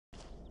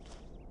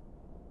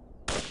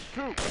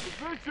2,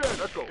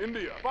 position. Echo,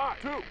 India,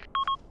 5, 2.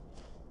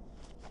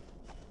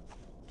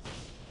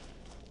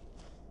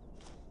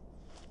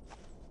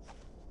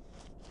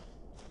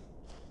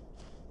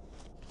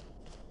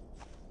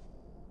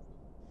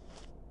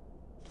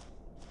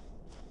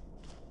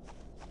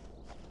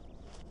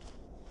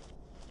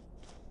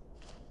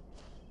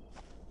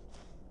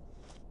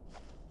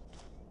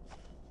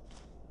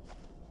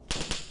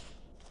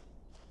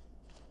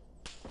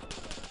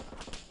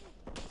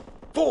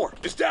 Four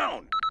is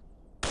down.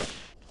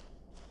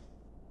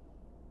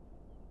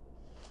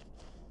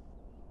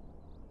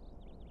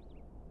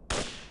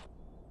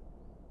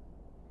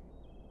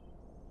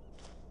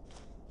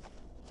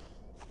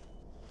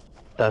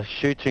 They're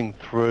shooting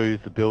through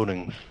the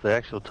buildings. The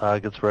actual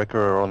targets, Wrecker,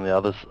 are on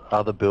the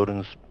other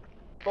buildings.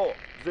 4,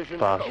 position.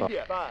 Far Echo, side.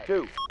 India, 5,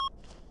 2.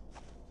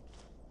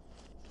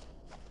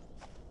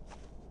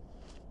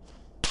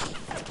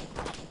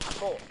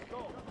 4,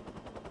 go.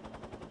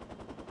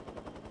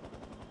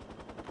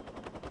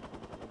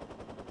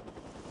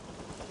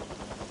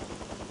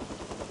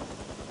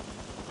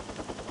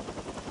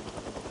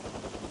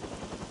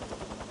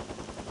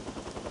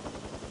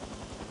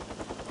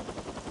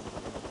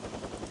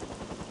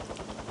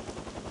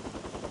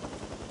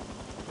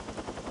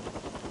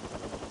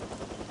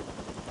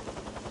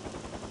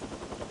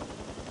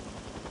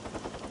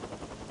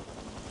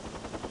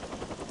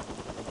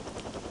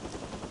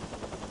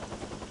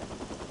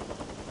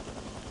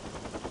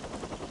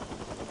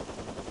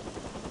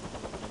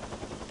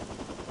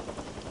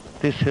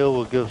 This hill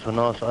will give us a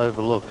nice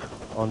overlook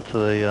onto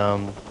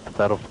the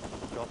battlefield.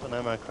 Drop an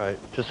ammo crate.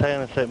 Just hang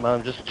on a sec, mate.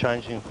 I'm just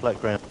changing flat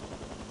ground.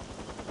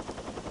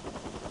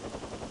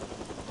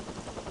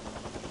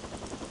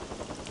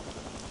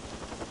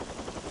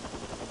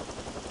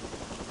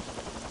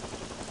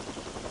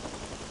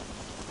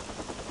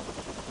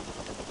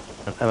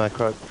 Ammo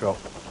crate drop.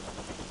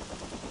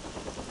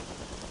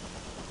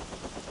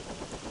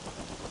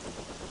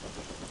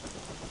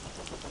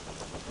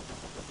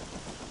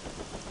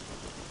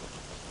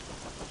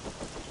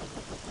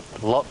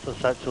 Lots of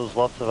satchels,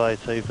 lots of AT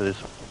for this.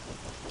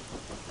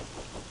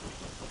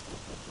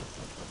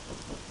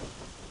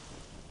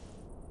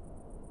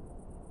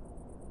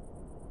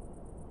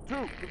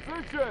 Two,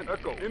 position.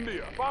 Echo,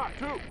 India, 5,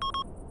 2.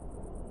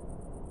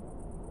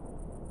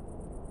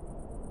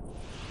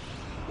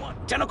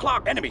 10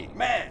 o'clock, enemy,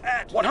 man,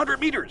 at 100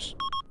 meters.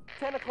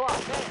 10 o'clock,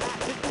 man,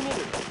 at 50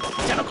 meters.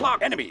 10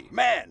 o'clock, enemy,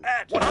 man,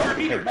 at 100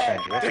 meters.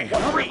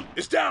 100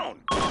 is down.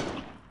 2,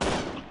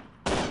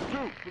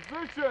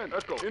 position.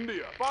 Echo,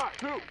 India, 5,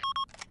 2.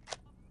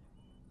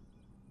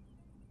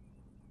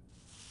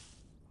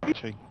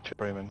 Two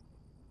Bremen.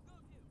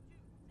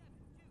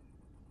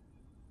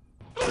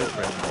 Two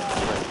Bremen.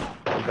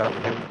 You got the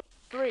hill.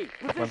 3, One's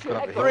position. gone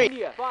up the Echo, hill.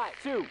 India,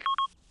 5, 2.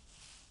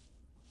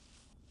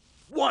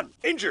 1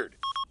 injured.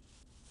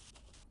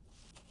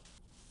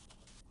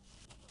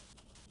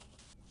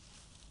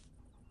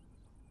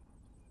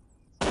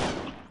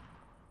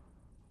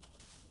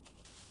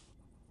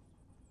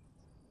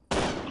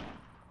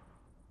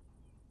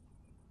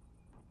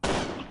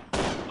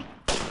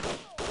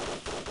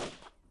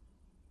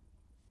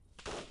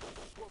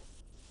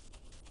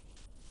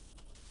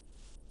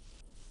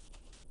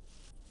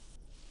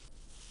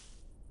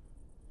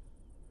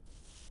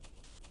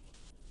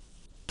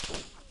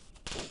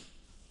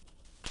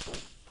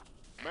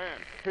 Man,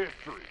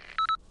 history.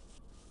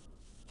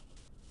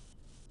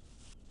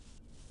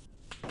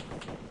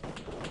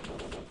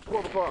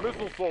 12 o'clock,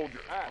 missile soldier,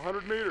 at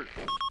 100 meters.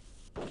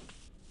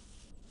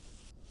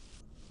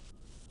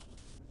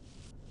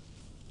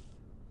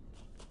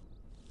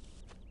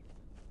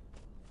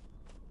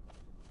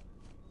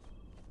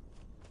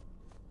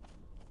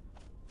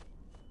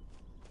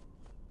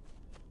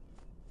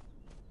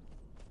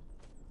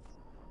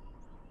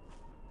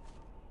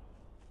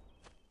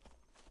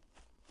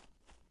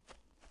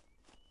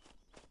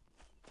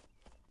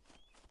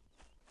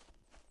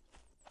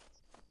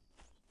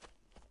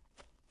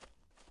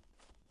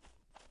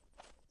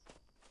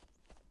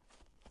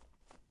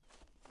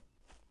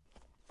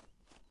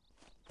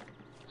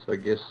 So I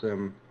guess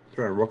throwing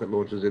rocket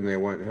launchers in there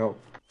won't help.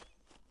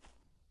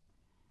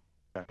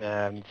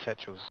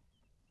 Satchels.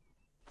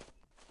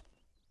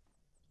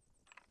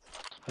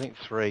 I think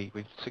 3.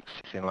 We took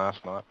 6 in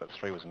last night, but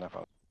 3 was enough.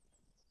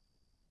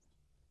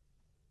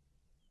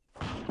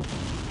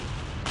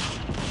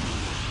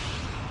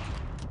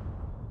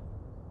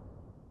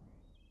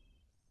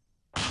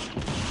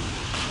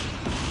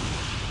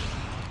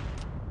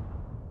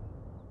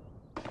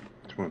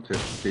 Just want to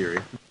test the theory.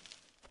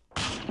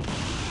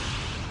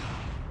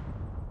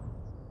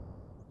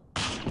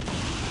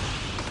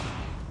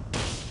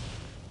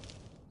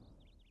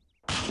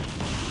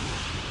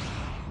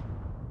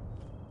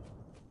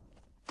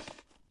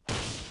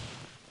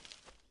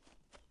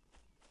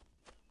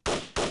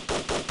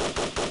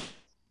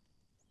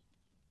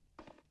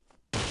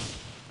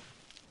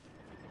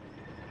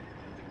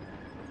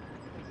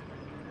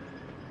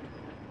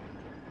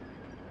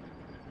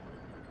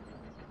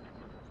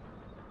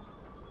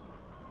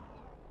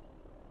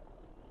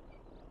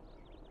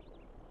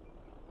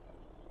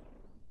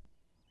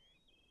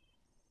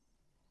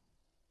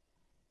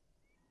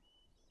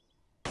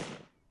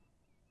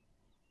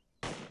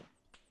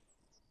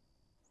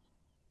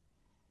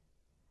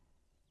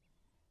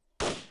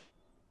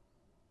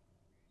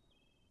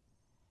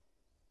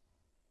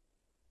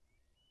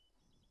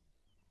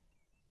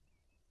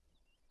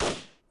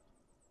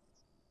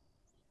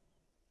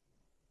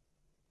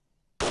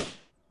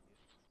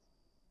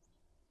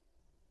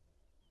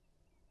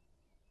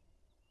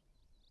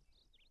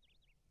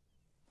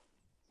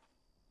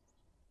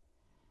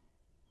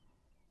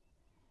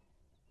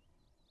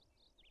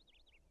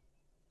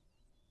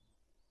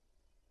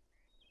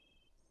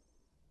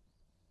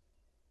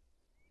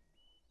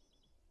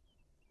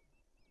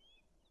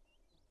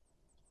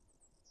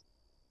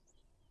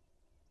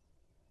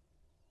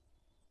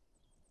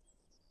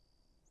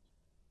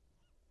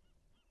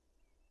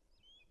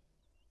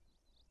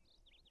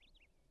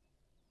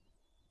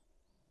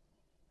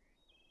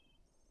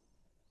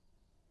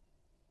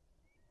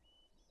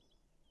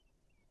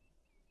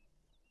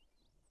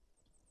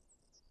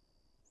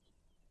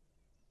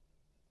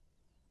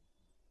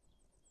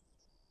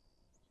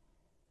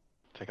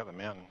 take up the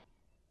mountain.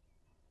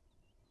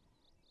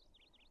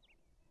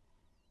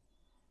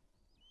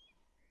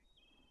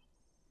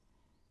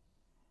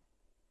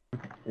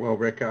 Well,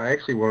 Rick, I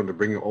actually wanted to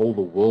bring all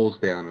the walls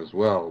down as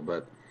well,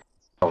 but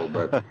I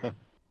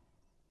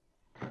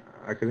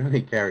can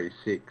only carry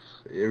 6.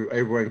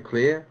 Everyone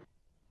clear?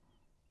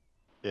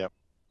 Yep.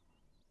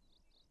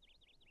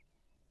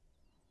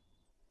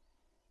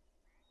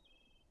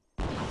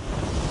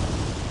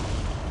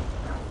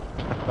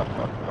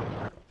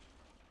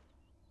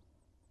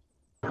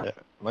 Yeah,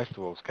 most of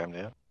the walls came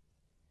down.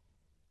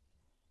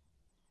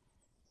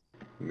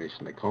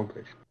 Mission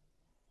accomplished.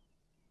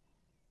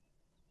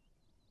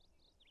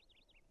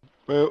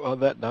 Well, on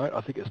that note,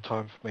 I think it's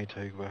time for me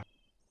to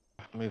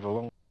move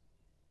along.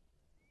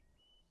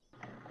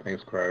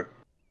 Thanks, Crow.